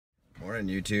Morning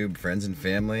YouTube, friends and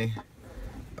family.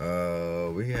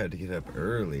 We had to get up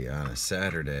early on a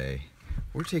Saturday.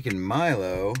 We're taking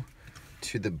Milo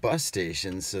to the bus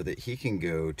station so that he can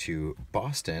go to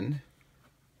Boston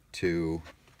to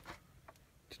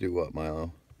do what,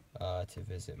 Milo? To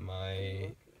visit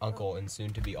my uncle and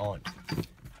soon-to-be aunt.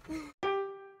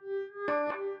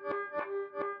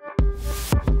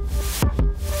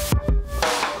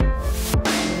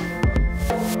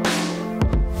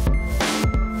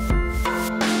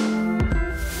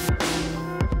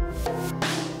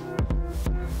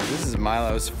 This is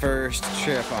Milo's first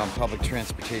trip on public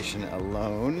transportation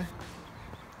alone.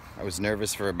 I was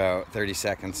nervous for about 30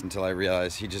 seconds until I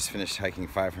realized he just finished hiking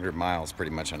 500 miles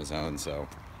pretty much on his own, so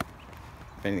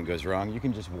if anything goes wrong, you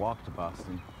can just walk to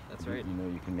Boston. That's right. You know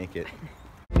you can make it.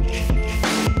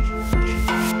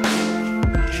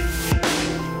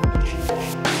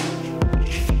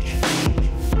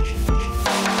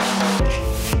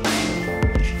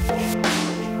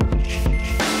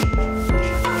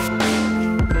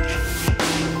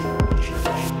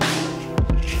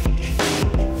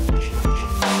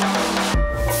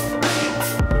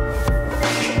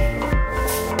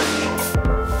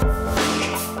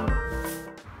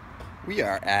 We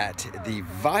are at the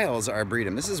Viles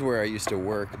Arboretum. This is where I used to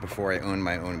work before I owned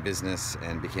my own business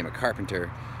and became a carpenter.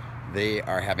 They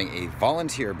are having a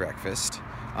volunteer breakfast.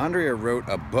 Andrea wrote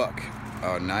a book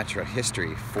on natural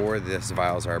history for this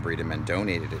Viles Arboretum and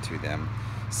donated it to them.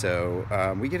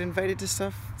 So we get invited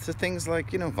to things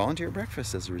like, you know, volunteer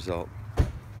breakfast as a result.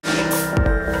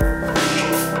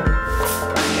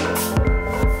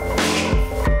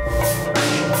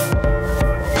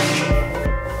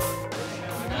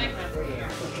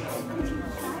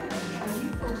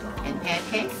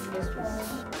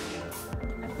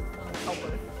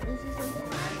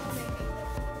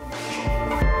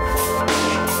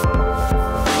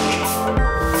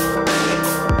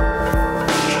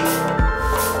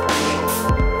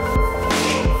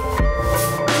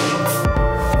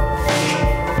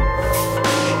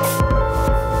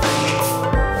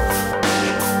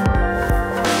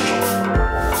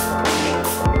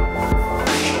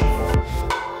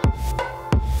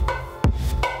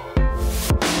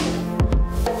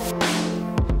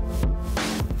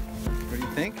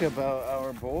 Think about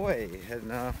our boy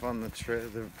heading off on the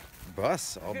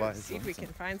bus all by himself. See if we can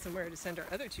find somewhere to send our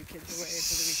other two kids away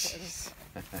for the weekend.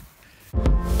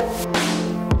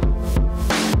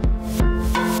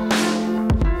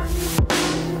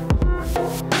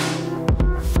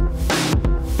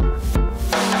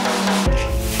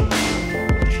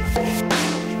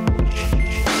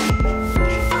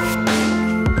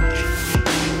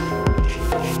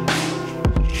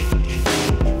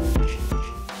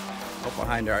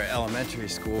 Behind our elementary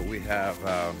school, we have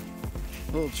a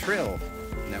little trail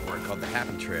network called the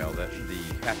Happy Trail, the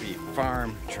Happy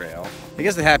Farm Trail. I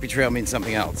guess the Happy Trail means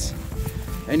something else.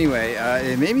 Anyway,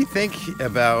 it made me think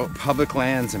about public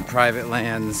lands and private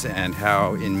lands and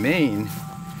how in Maine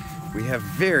we have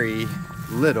very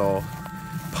little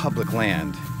public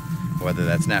land, whether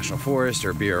that's National Forest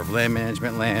or Bureau of Land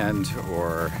Management land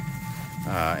or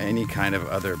any kind of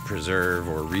other preserve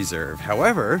or reserve.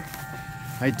 However,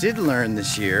 I did learn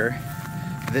this year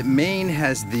that Maine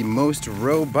has the most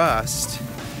robust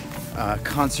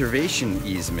conservation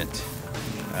easement,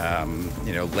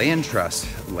 you know, land trust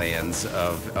lands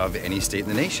of any state in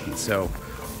the nation. So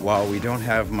while we don't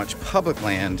have much public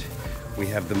land, we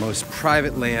have the most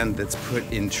private land that's put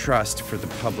in trust for the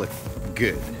public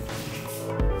good.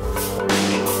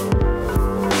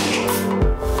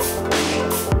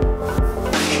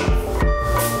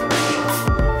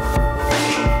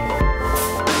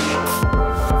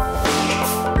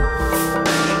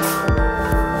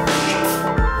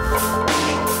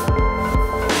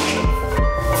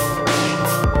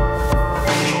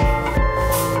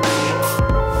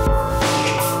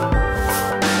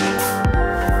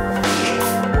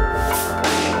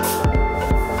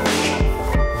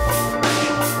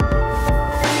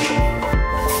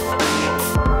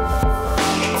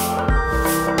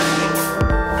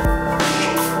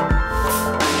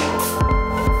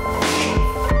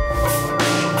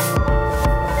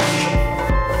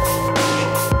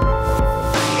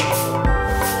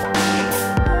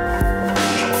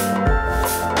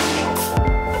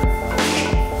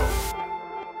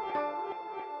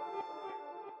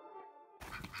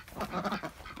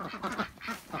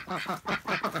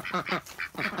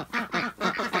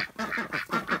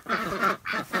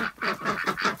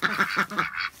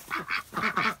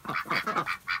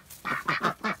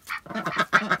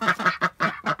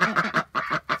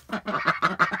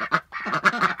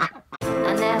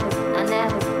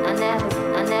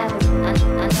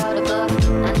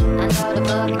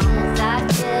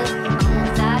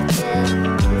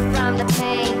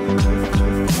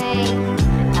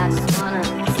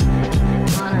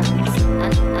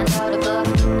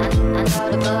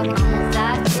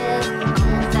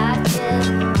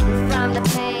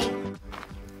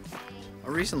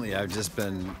 recently I've just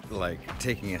been like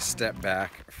taking a step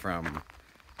back from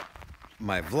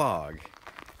my vlog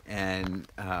and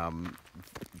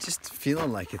just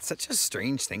feeling like it's such a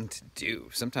strange thing to do.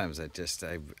 Sometimes I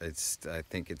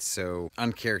think it's so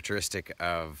uncharacteristic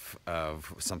of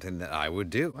something that I would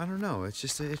do. I don't know. It's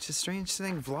a strange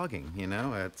thing, vlogging. You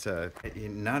know, it's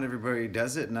not everybody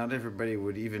does it. Not everybody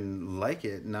would even like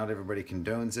it. Not everybody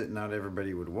condones it. Not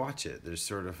everybody would watch it. There's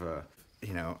sort of a,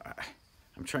 you know,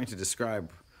 I'm trying to describe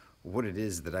what it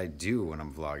is that I do when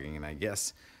I'm vlogging, and I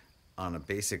guess on a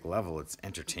basic level, it's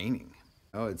entertaining.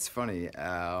 Oh, it's funny.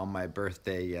 On my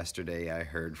birthday yesterday, I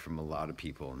heard from a lot of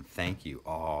people, and thank you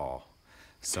all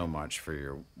so much for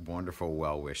your wonderful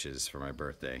well wishes for my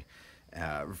birthday.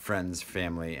 Friends,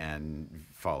 family, and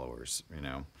followers, you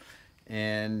know.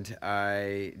 And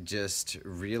I just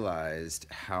realized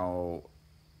how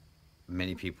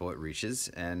many people it reaches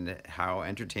and how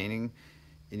entertaining,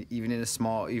 even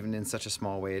in such a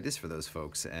small way it is for those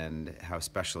folks, and how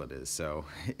special it is. So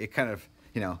it kind of,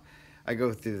 you know, I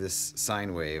go through this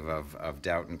sine wave of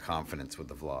doubt and confidence with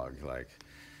the vlog. Like,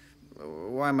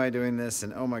 why am I doing this?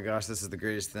 And oh my gosh, this is the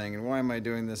greatest thing. And why am I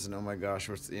doing this? And oh my gosh,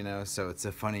 you know, so it's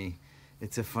a funny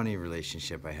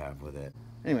relationship I have with it.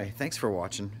 Anyway, thanks for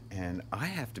watching. And I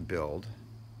have to build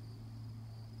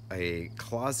a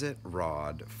closet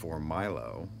rod for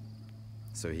Milo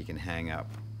so he can hang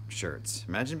up shirts.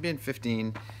 Imagine being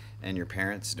 15 and your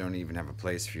parents don't even have a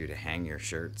place for you to hang your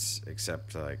shirts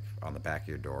except like on the back of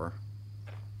your door.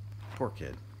 Poor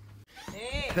kid.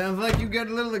 Hey, Sounds like you got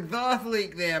a little exhaust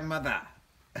leak there, mother.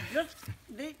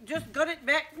 they just got it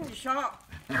back from the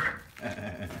shop.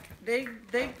 They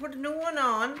put a new one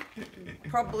on,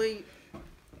 probably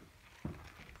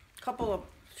a couple of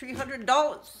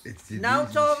 $300. Now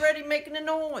it's already making a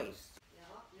noise.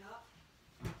 Yep.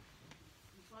 You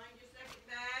find your second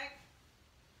bag?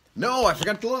 No, I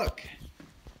forgot to look.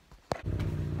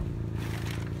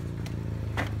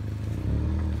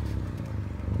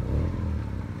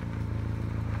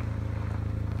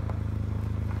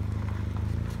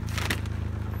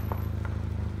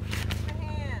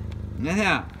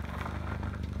 Yeah.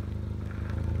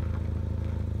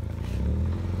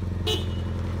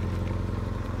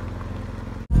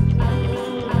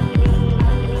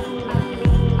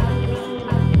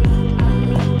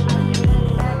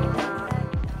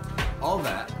 All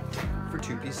that for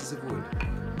 2 pieces of wood.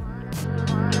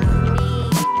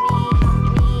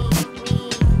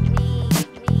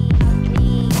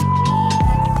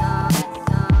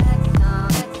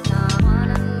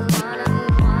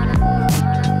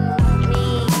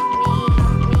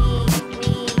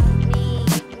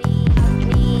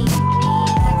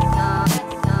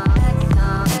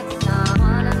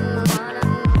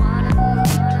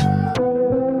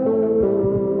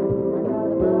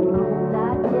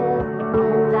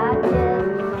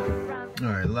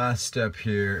 Last step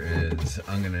here is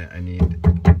I need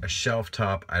a shelf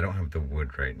top. I don't have the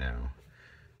wood right now.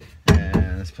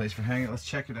 And this place for hanging, let's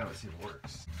check it out, see if it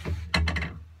works.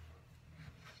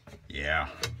 Yeah.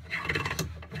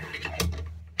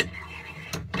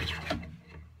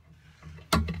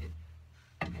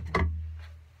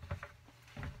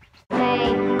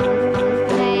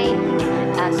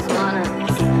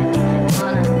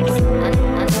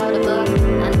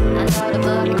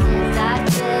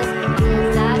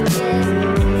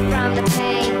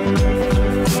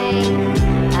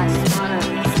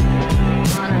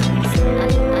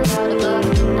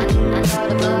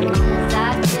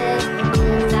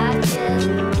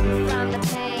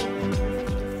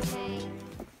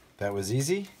 That was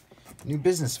easy. New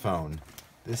business phone.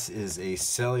 This is a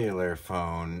cellular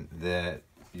phone that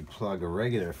you plug a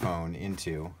regular phone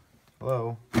into.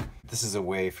 Hello. This is a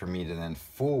way for me to then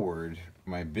forward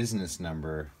my business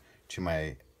number to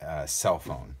my cell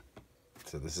phone.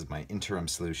 So this is my interim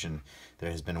solution.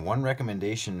 There has been one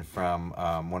recommendation from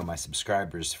one of my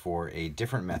subscribers for a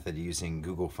different method using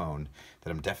Google Phone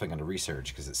that I'm definitely going to research,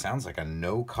 because it sounds like a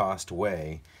no-cost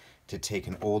way to take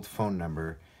an old phone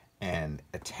number and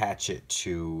attach it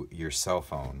to your cell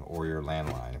phone or your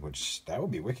landline, which that would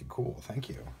be wicked cool. Thank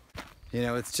you. You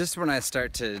know, it's just when I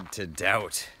start to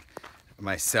doubt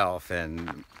myself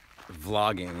and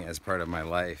vlogging as part of my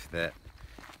life that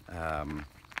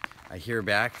I hear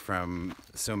back from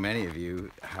so many of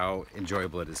you how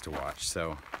enjoyable it is to watch.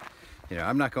 So, you know,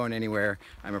 I'm not going anywhere.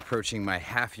 I'm approaching my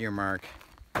half-year mark.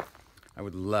 I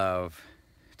would love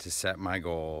to set my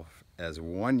goal as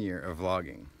 1 year of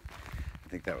vlogging. I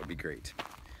think that would be great.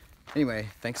 Anyway,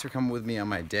 thanks for coming with me on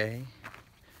my day.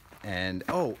 And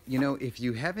oh, you know, if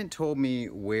you haven't told me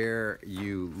where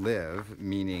you live,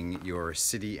 meaning your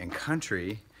city and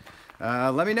country,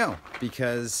 let me know,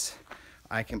 because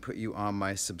I can put you on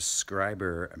my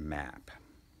subscriber map,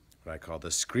 what I call the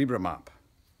Scribra map.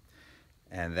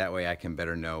 And that way I can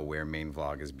better know where Maine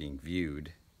Vlog is being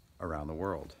viewed around the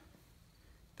world.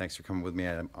 Thanks for coming with me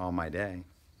all my day,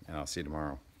 and I'll see you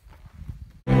tomorrow.